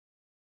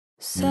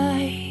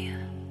Say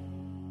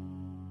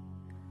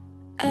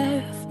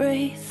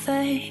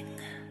everything,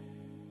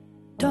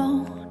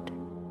 don't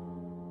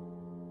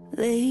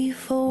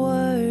leave a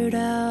word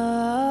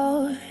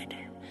out.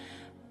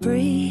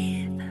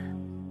 Breathe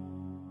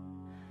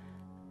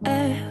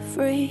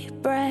every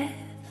breath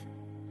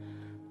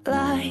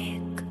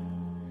like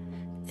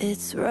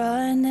it's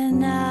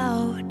running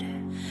out.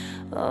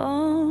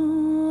 Oh,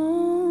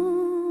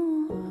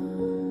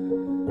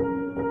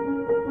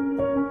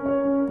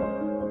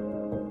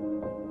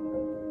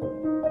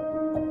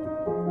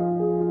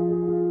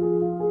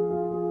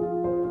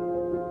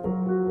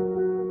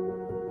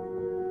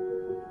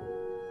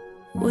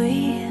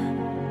 we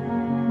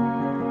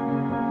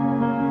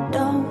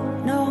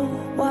don't know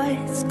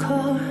what's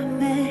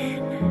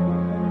coming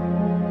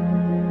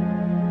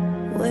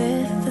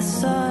with the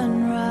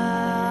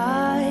sunrise,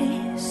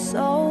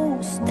 so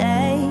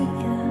stay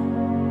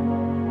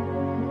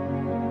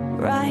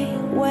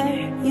right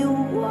where you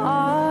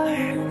are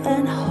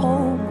and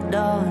hold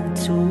on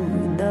to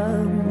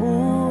the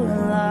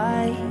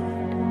moonlight.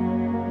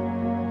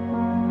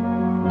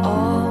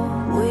 All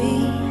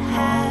we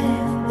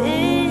have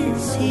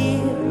is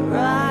here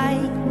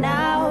right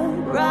now,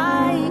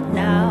 right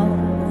now.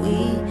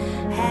 We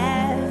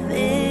have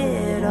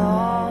it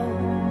all.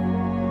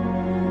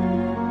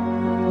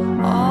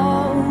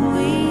 All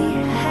we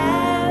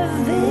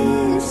have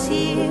is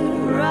here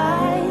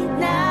right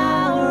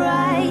now,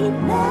 right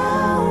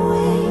now.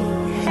 We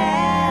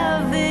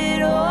have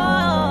it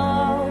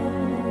all.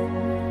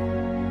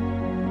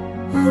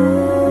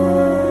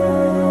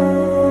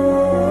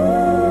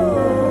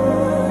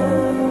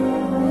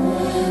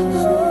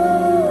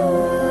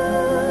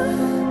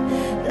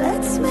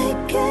 Let's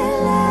make it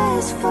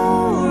last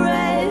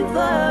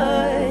forever.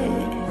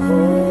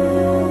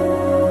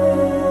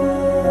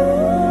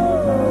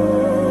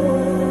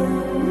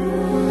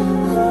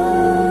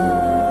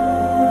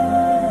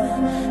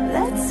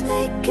 Let's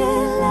make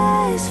it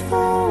last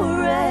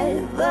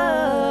forever.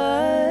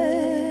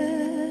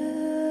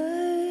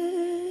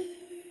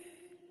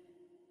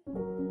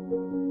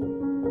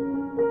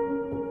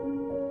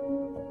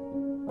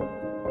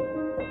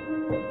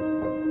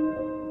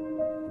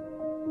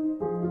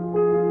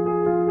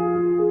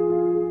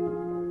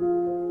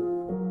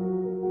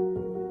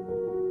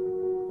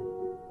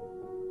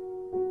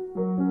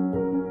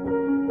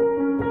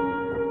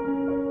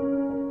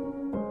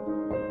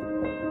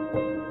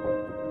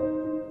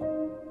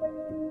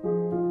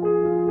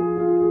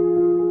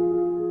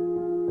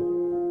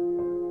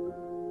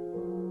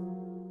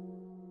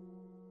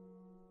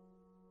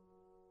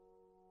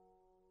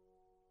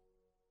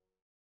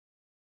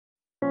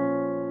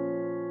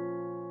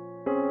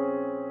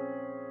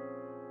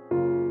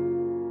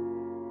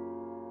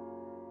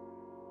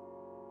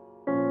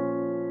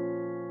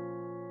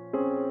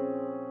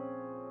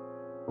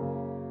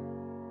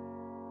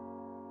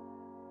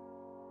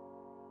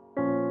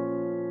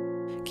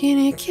 Can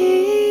you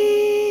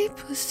keep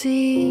a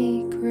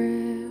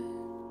secret?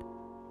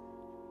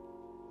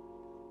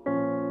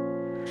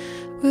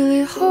 Will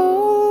it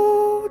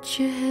hold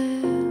your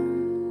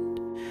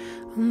hand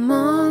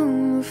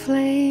among the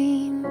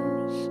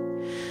flames?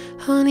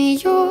 Honey,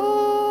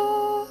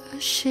 you're a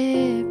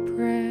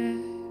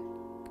shipwreck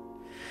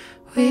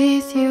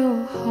with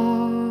your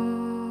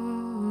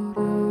heart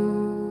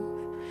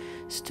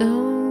of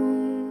stone.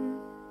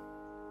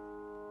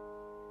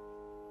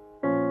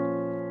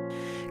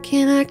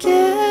 Can I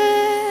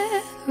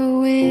get a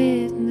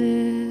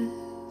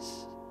witness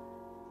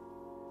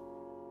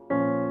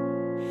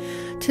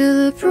to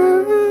the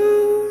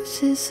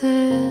bruises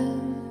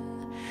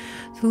and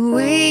the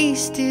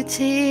wasted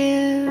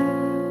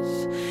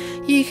tears?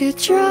 You could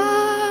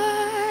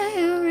try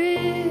a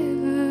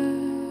river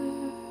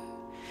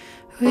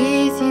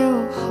with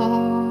your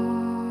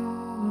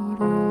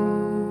heart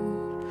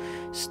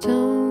of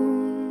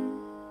stone,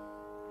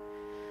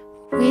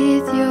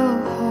 with your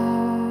heart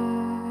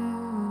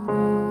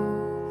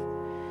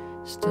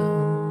stone.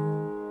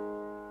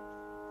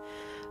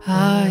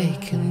 I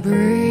can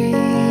breathe,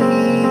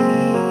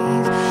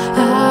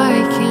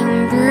 I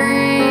can breathe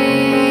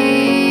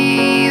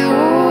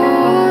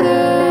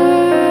water,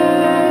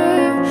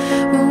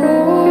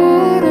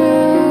 water.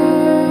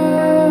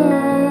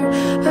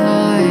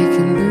 I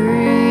can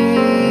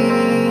breathe,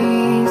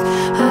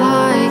 I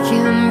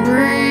can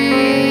breathe.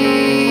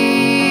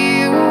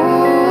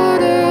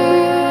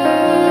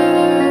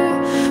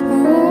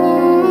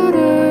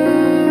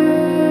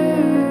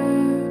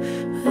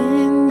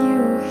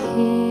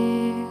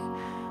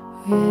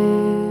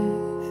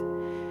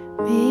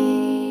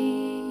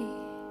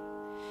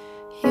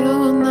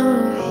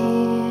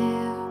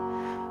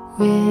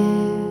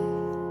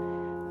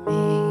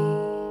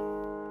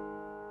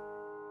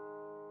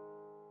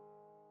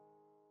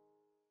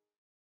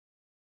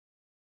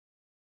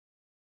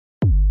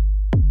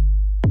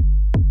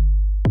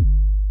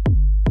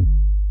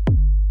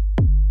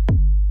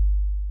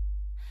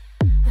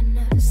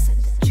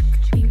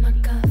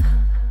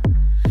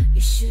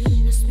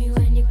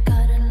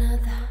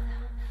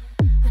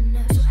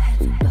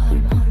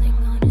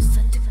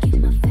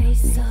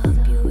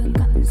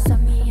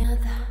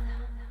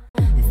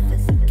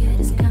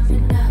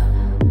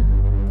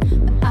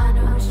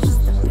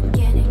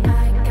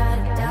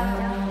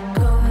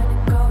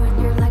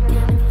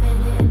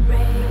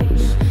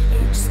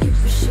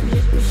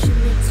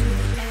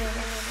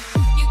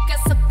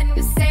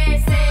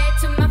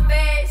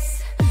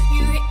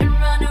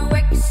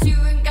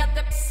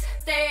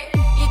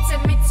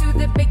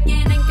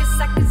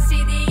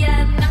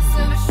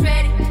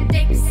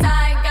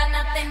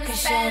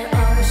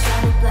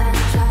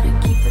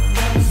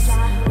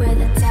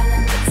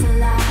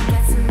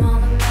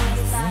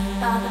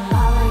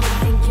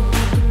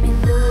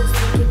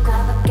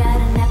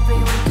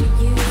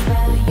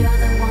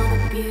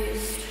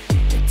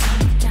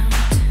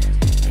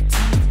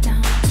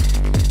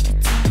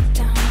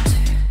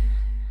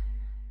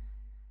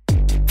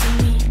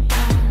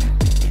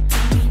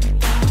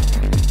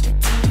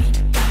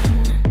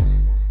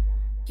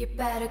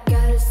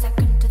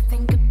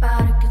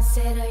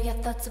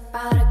 it's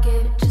about to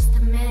give it just a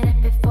minute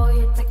before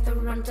you take the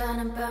rundown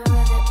and burn with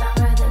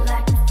it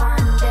like a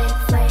fine day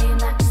flame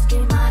that just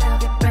came out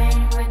of your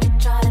brain when you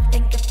try to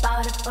think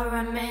about it for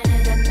a minute.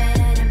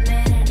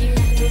 You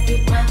will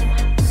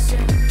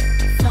soon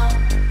fall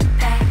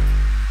back.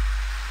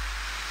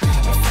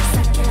 It feels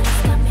like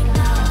it's coming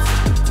out,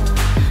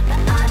 but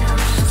I know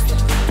it's just the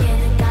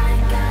beginning. I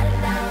ain't got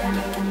it out, and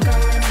you can go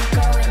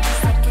and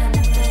just like an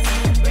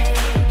infinite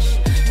rage.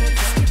 You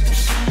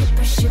just keep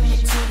pushing me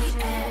to the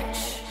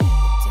edge. You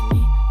tear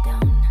me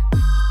down,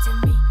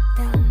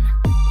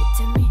 you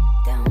tear me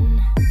down.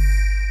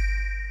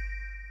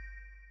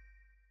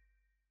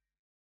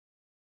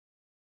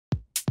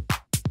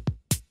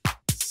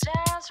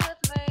 Dance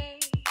with me.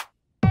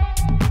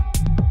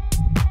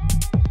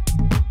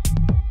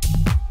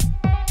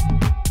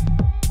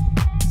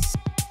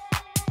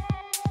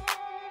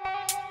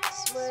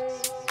 Sway,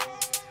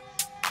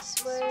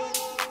 sway,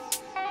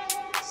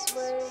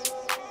 sway.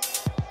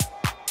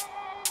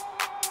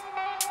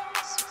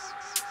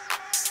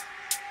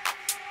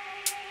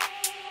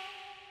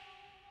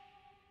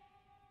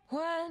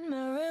 When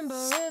marimba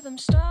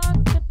rhythms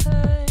start to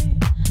play,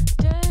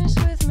 dance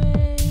with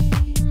me,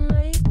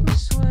 make me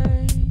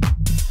sway.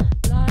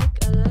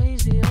 Like a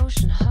lazy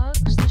ocean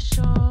hugs the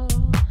shore,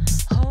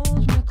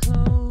 hold me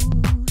close,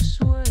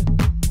 sway me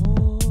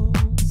more.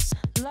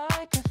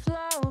 Like a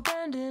flower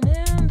bending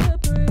in the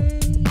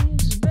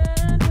breeze,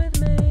 bend with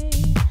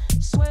me,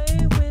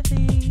 sway with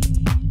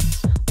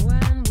ease.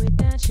 When we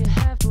dance you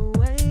have a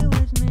way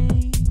with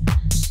me,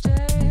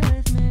 stay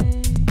with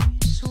me,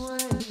 sway.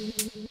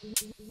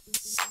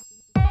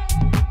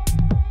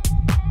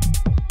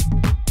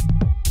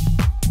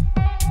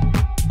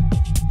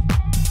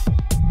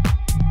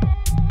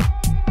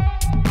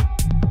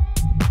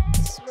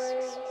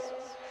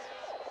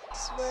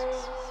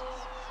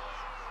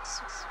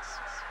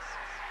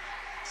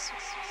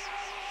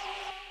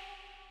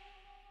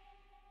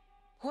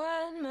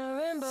 When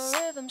marimba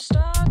rhythms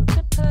start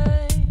to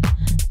play,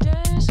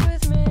 dance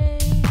with me,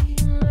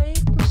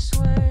 make me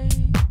sway.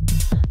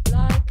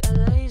 Like a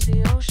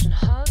lazy ocean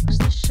hugs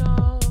the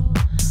shore,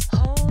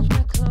 hold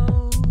me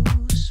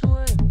close,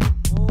 sway me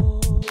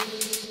more.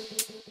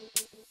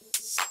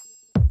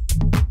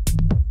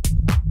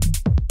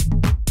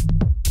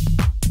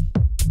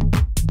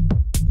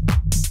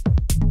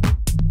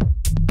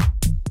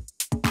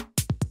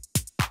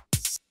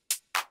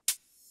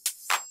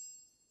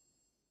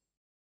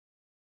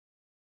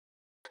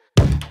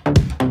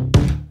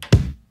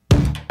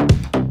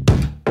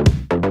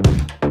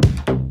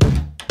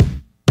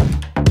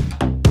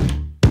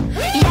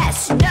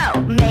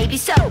 No, maybe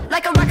so.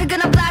 Like a rocket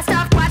gonna blast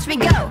off, watch me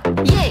go.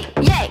 Yay,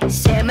 yay,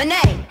 say my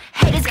name.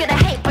 Haters gonna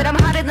hate, but I'm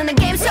hotter than the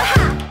game, so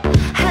ha.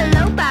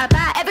 Hello,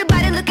 bye-bye,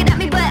 everybody looking at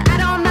me, but I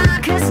don't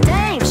mind. Cause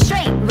damn,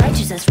 straight,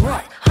 righteous as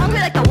what? Hungry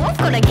like a wolf,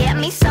 gonna get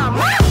me some.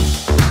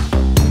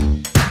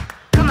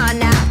 Come on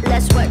now,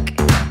 let's work.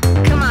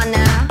 Come on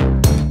now.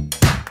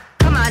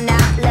 Come on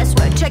now, let's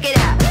work, check it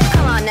out.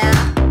 Come on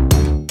now.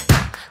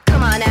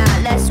 Come on now,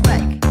 let's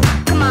work.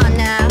 Come on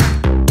now.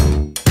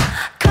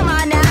 Come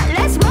on now,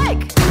 let's work.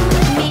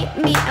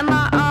 Me and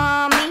my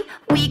army,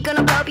 we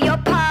gonna blow up your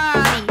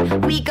party.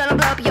 We gonna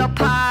blow up your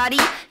party,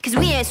 cause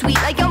we ain't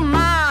sweet like your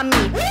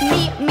mommy.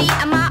 Me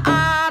and my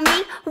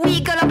army,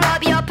 we gonna blow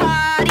up your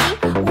party.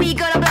 We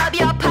gonna blow up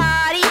your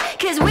party,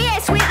 cause we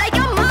ain't sweet like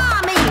your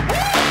mommy.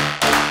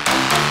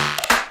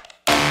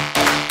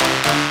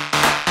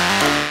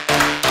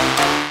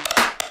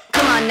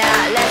 Come on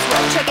now, let's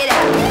work, check it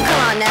out.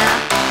 Come on now.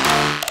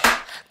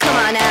 Come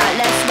on now,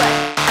 let's work.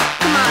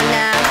 Come on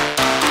now.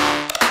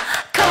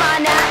 Come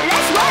on now,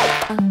 let's work.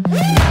 Come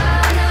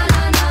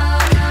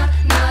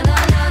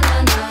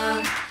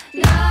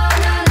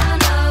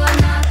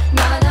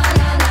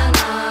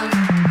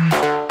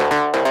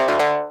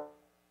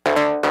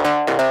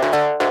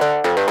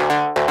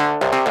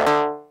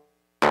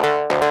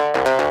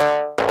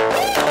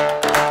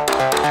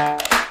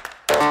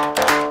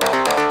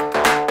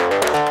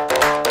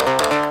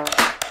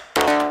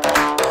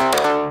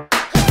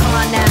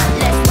on now,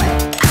 let's work.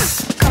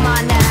 Come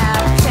on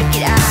now, check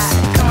it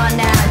out. Come on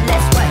now,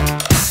 let's work.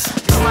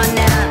 Come on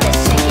now,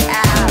 let's check it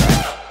out.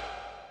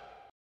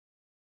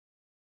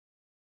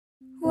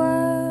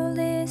 World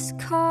is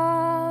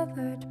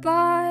covered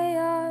by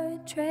our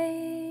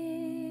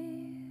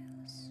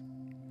trails,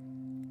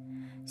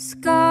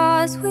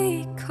 scars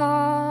we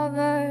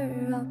cover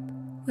up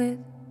with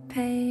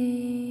pain.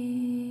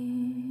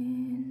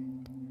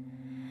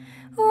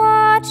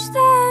 Watch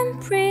them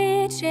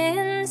preach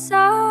in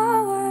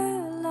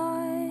sour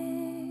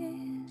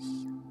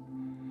lies.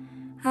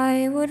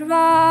 I would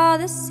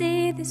rather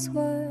see this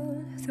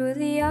world through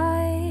the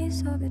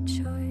eyes of a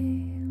child,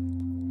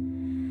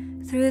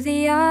 through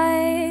the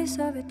eyes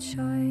of a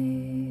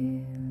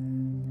child.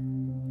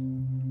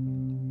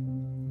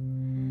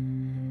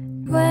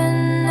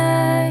 When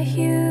a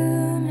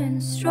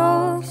human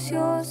strokes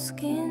your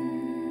skin,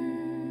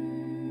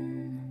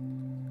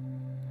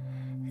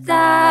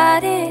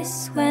 that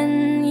is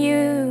when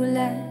you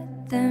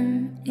let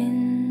them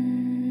in.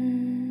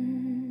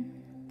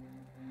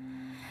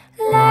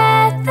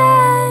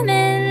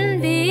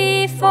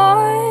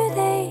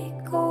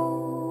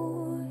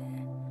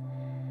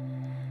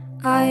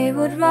 I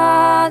would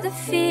rather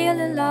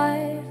feel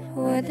alive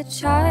with a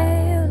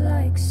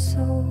childlike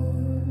soul,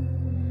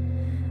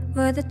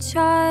 with a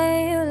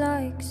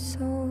childlike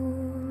soul.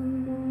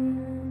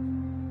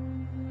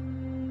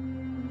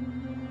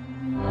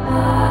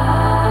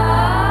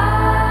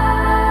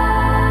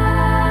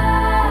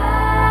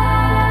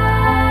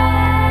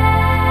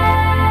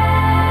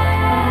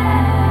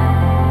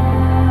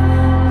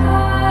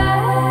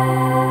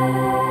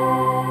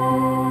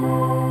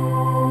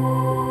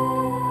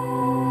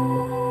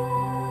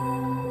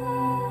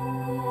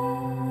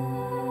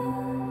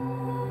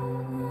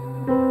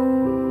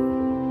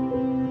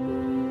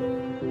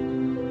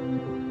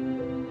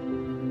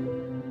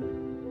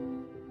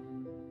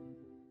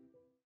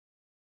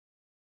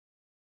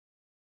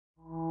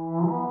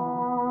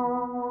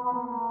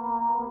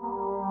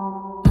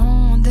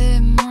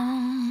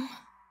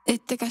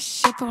 Était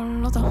caché pour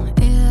longtemps,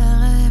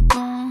 il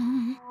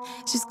répond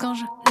jusqu'en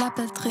je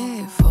l'appelle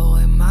très fort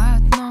et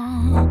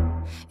maintenant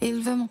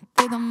il veut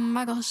monter dans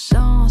ma gorge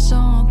en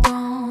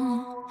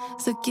chantant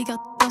ce qui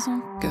gratte dans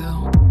son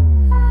cœur.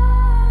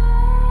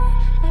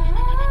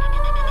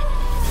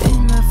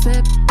 Il me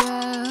fait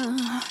peur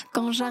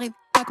quand j'arrive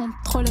à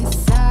contrôler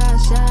sa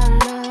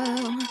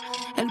chaleur.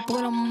 Elle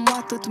brûle en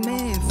moi toutes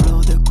mes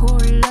fleurs de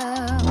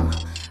couleur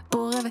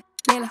pour révéler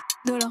la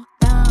douleur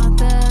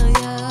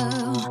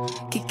intérieure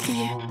qui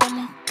criait dans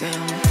mon cœur.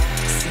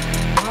 C'est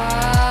moi,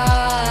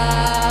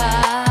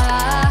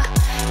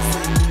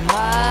 c'est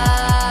moi,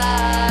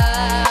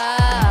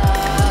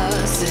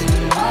 c'est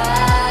moi,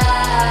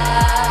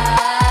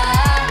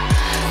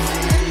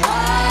 c'est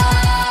moi.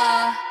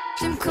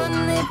 Je me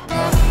connais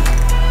pas.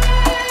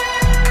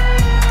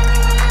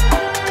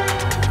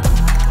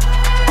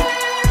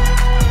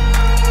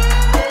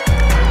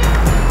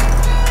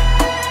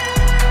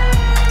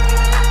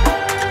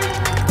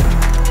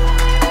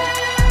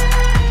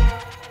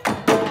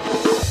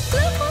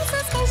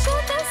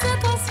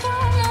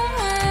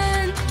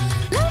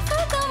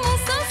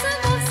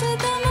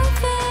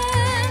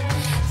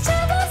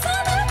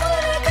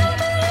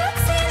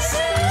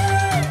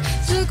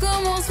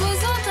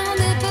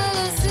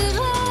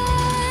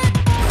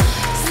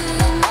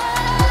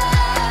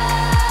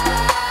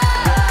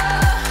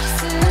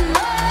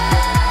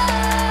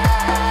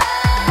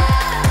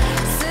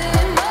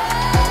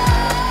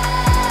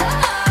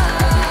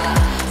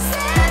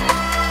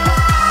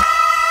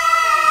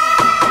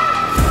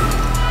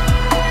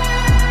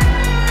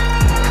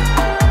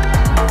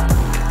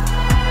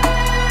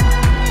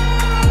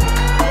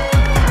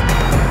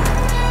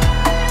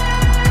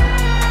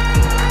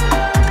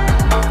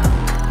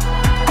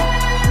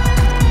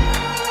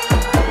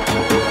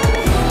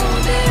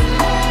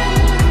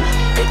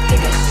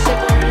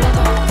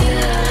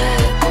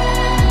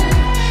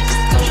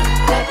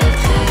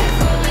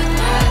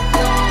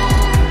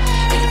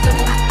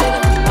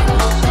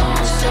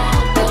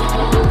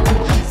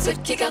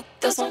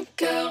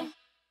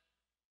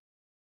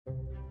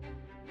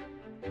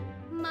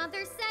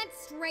 Mother said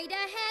straight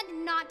ahead,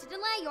 not to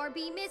delay or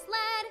be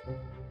misled.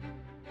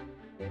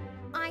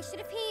 I should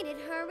have heeded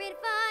her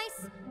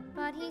advice,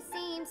 but he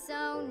seemed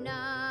so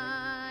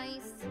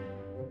nice.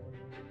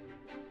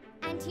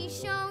 And he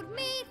showed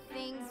me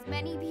things,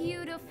 many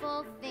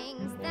beautiful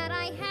things that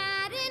I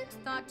hadn't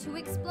thought to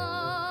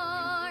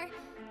explore.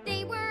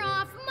 They were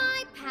off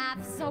my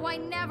path, so I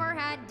never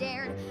had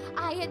dared.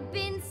 I had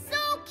been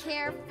so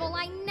careful,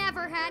 I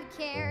never had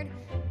cared.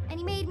 And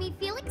he made me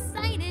feel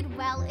excited,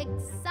 well,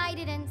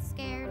 excited and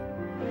scared.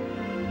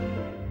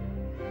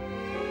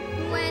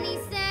 When he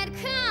said,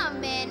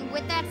 come in,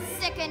 with that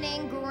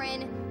sickening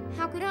grin,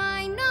 how could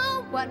I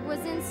know what was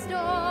in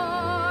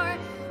store?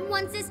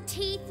 Once his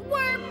teeth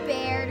were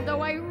bared,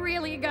 though I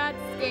really got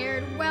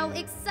scared, well,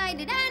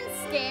 excited and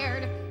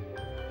scared.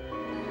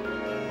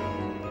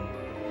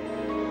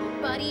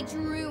 But he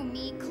drew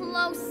me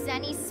close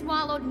and he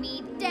swallowed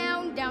me down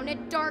a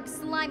dark,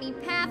 slimy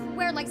path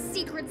where lie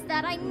secrets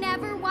that I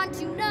never want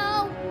to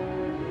know.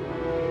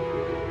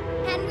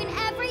 And when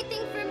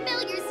everything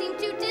familiar seemed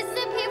to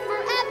disappear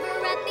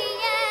forever, at the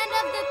end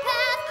of the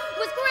path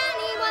was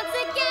Granny once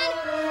again.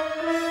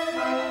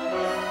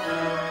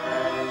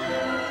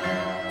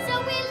 So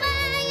we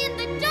lay in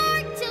the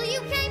dark till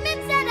you came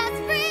and set us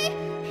free,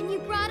 and you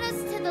brought us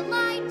to the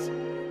light,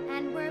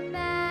 and we're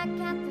back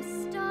at the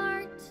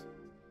start.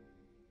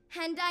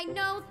 And I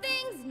know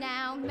things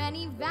now,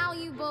 many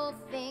valuable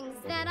things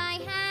that I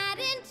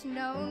hadn't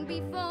known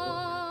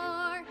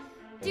before.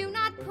 Do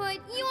not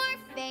put your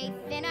faith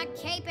in a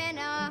cape and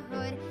a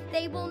hood.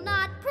 They will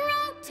not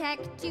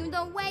protect you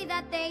the way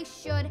that they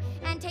should.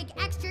 And take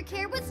extra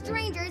care with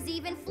strangers.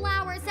 Even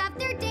flowers have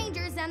their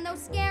dangers. And though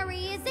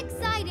scary is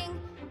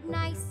exciting,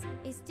 nice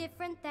is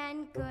different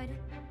than good.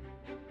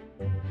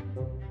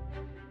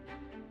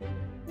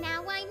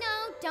 Now I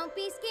know, don't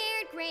be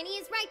scared. Granny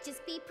is right,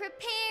 just be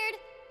prepared.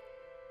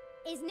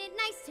 Isn't it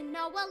nice to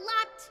know a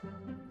lot?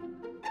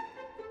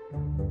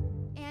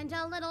 And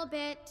a little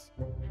bit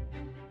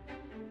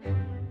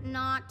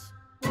not.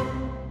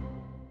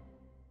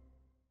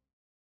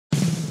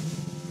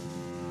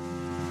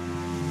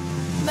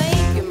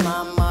 Make your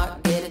mama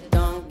get it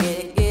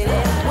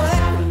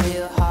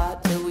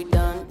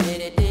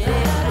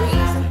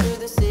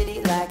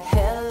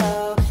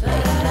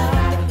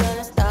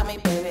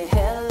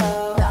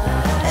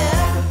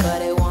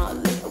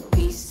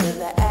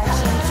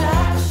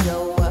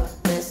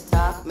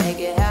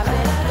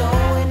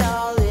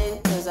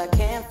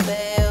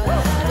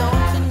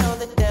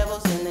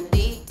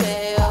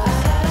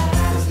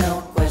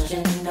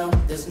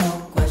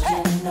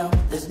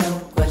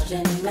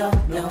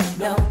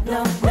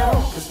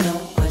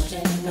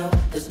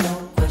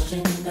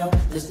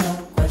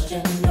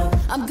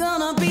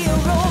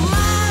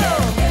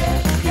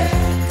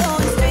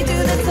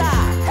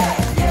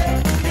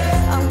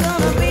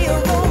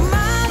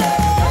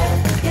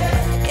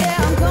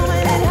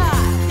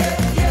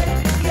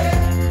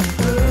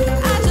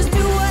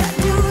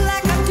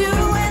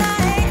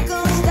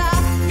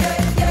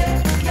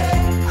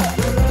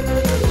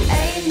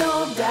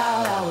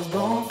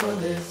for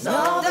this.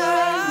 No, there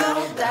ain't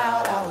no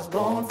doubt I was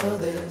born for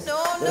this.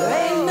 There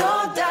ain't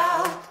no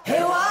doubt.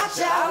 Hey, watch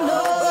out.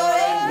 No, there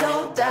ain't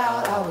no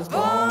doubt I was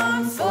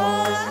born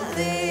for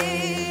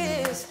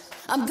this.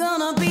 I'm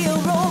gonna be a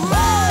role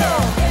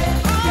model.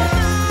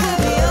 Put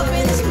me up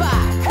in the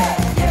spot.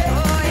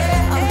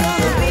 I'm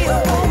gonna be a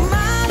role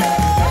model.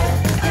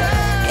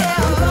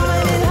 Yeah, I'm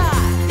coming in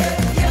hot.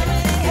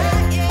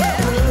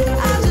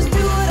 I'll just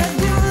do what I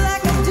do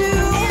like I do.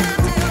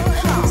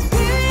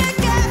 Spirit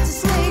got to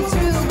stay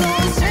true,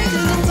 going straight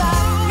to the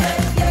top.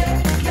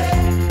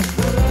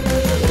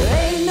 There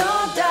ain't no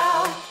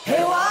doubt.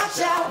 Hey, watch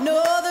out. No,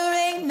 there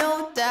ain't no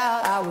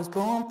doubt I was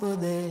born for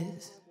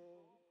this.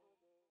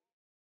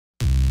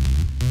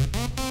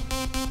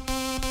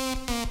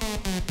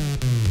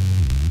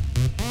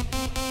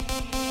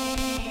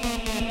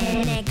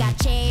 내가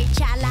제일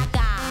잘 나가.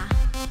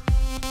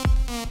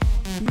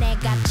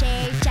 내가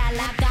제일 잘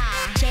나가.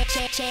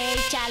 제일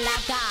잘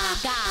나가.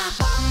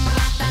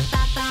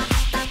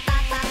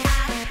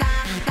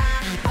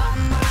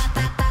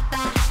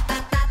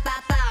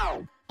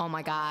 Oh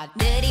my god.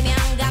 느리면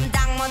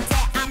감당 못해.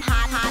 I'm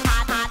hot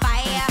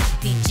fire.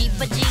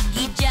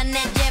 뒤집어지기 전에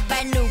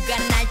제발 누가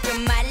날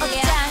좀 말려.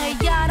 옷장을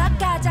열어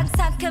가장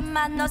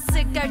상큼한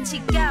옷을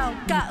걸치고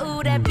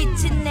거울에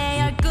비친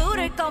내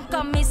얼굴을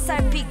꼼꼼히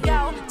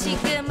살피고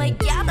지금은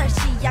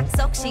 8시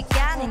약속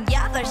시간은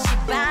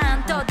 8시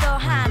반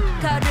도도한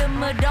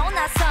걸음으로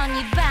나선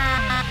이 밤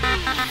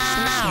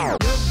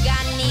누가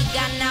네가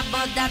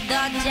나보다 더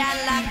잘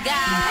나가.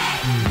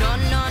 No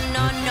no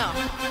no no.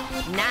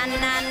 나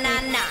나 나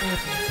나.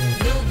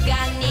 누가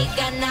네가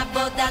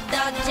나보다 더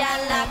잘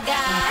나가.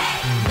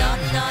 No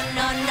no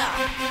no no.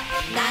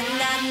 나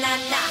나 나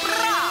나.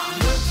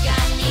 누가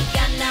네가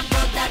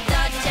나보다 더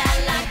잘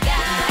나가.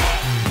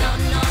 No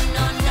no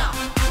no no.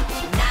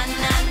 나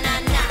나 나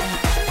나.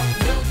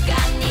 누가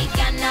네가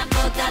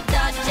나보다 더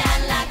잘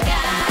나가.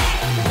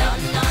 No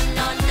no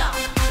no no.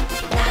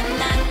 나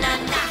나 나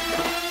나.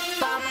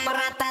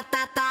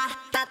 빠빠라따따따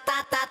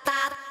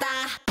따따따따따.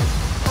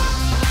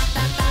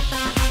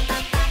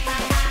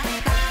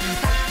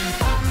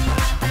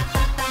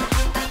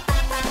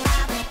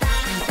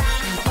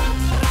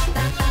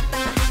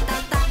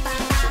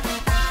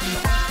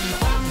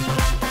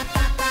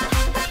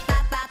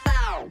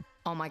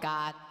 Oh my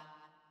god.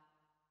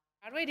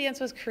 Broadway Dance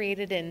was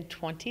created in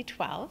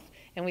 2012,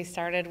 and we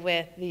started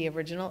with the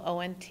original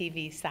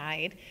ONTV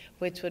side,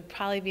 which would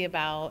probably be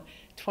about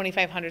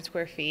 2,500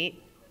 square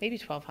feet, maybe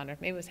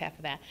 1,200, maybe it was half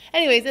of that.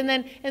 Anyways, and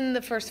then in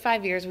the first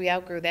 5 years, we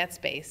outgrew that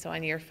space. So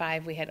on year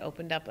 5, we had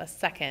opened up a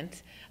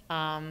second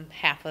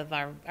half of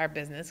our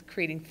business,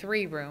 creating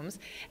 3 rooms.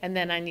 And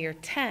then on year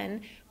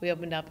 10, we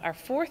opened up our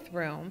 4th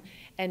room,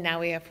 and now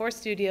we have 4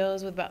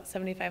 studios with about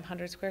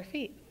 7,500 square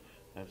feet.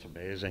 That's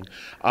amazing.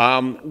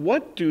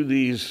 What do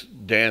these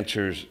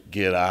dancers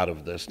get out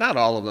of this? Not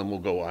all of them will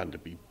go on to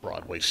be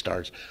Broadway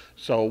stars.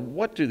 So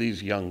what do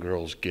these young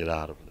girls get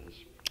out of this?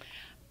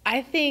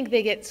 I think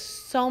they get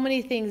so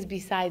many things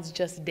besides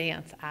just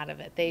dance out of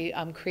it. They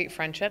create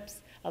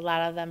friendships, a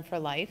lot of them for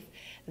life.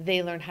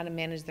 They learn how to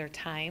manage their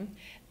time.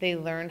 They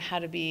learn how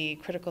to be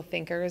critical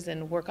thinkers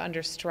and work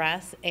under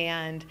stress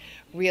and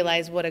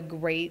realize what a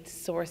great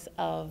source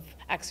of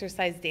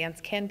exercise dance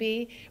can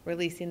be,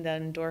 releasing the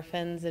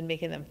endorphins and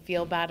making them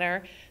feel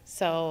better.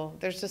 So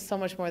there's just so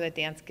much more that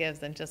dance gives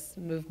than just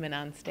movement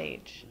on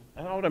stage.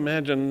 And I would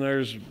imagine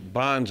there's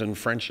bonds and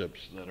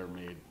friendships that are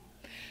made.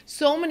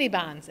 So many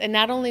bonds, and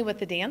not only with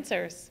the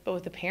dancers, but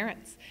with the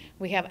parents.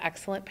 We have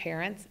excellent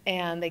parents,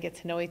 and they get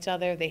to know each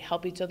other. They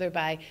help each other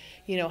by,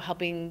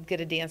 helping get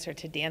a dancer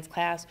to dance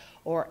class,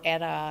 or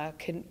at a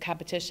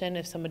competition.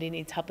 If somebody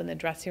needs help in the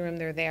dressing room,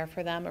 they're there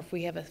for them. Or if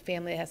we have a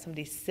family that has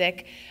somebody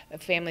sick,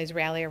 families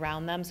rally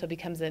around them. So it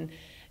becomes an,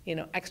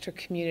 extra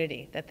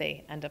community that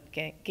they end up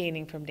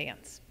gaining from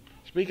dance.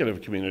 Speaking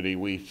of community,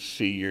 we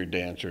see your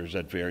dancers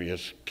at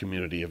various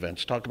community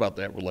events. Talk about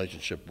that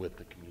relationship with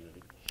the community.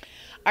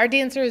 Our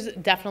dancers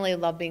definitely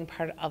love being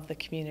part of the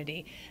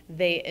community.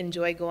 They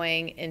enjoy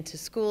going into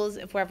schools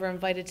if we're ever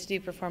invited to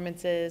do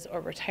performances, or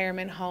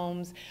retirement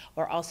homes,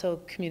 or also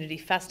community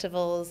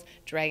festivals,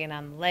 Dragon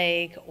on the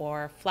Lake,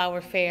 or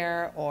Flower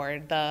Fair, or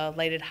the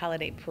Lighted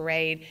Holiday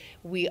Parade.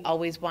 We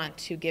always want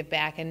to give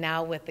back, and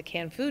now with the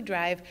canned food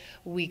drive,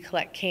 we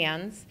collect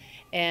cans,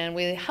 and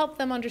we help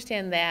them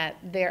understand that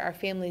there are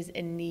families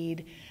in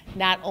need,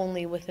 not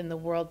only within the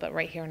world, but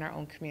right here in our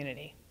own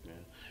community.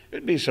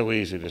 It'd be so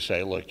easy to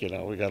say, look,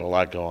 we got a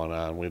lot going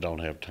on. We don't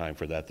have time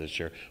for that this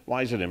year.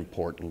 Why is it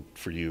important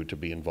for you to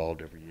be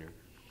involved every year?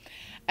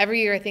 Every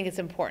year I think it's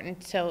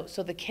important so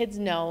the kids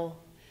know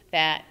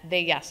that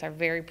they, yes, are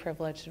very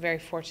privileged, very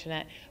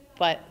fortunate,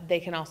 but they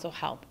can also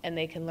help, and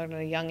they can learn at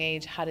a young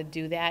age how to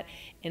do that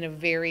in a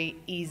very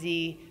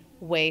easy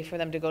way for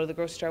them to go to the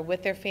grocery store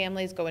with their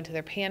families, go into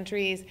their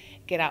pantries,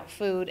 get out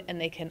food, and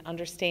they can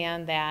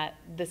understand that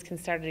this can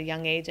start at a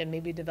young age and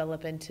maybe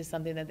develop into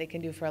something that they can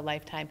do for a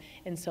lifetime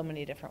in so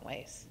many different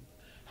ways.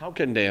 How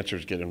can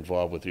dancers get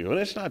involved with you? And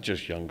it's not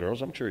just young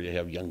girls. I'm sure you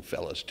have young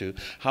fellas too.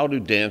 How do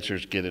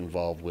dancers get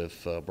involved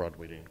with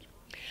Broadway Dance?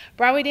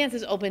 Broadway Dance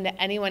is open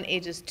to anyone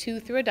ages 2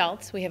 through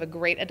adults. We have a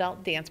great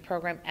adult dance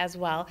program as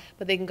well,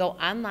 but they can go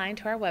online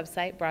to our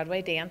website,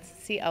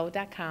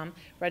 BroadwayDanceCO.com,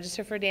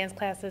 register for dance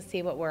classes,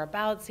 see what we're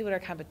about, see what our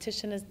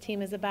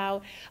team is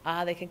about.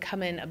 They can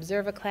come and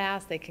observe a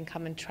class, they can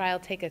come and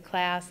take a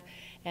class,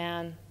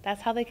 and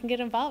that's how they can get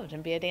involved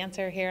and be a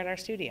dancer here at our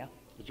studio.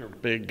 Is there a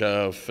big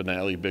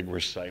finale, big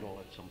recital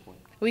at some point?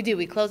 We do.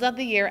 We close out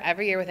the year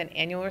every year with an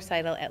annual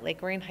recital at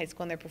Lake Orion High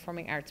School in their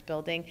Performing Arts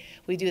building.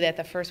 We do that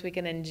the first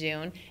weekend in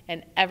June,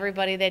 and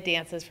everybody that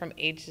dances from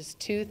ages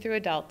 2 through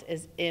adult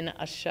is in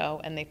a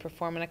show, and they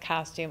perform in a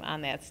costume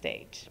on that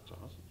stage. That's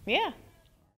awesome. Yeah.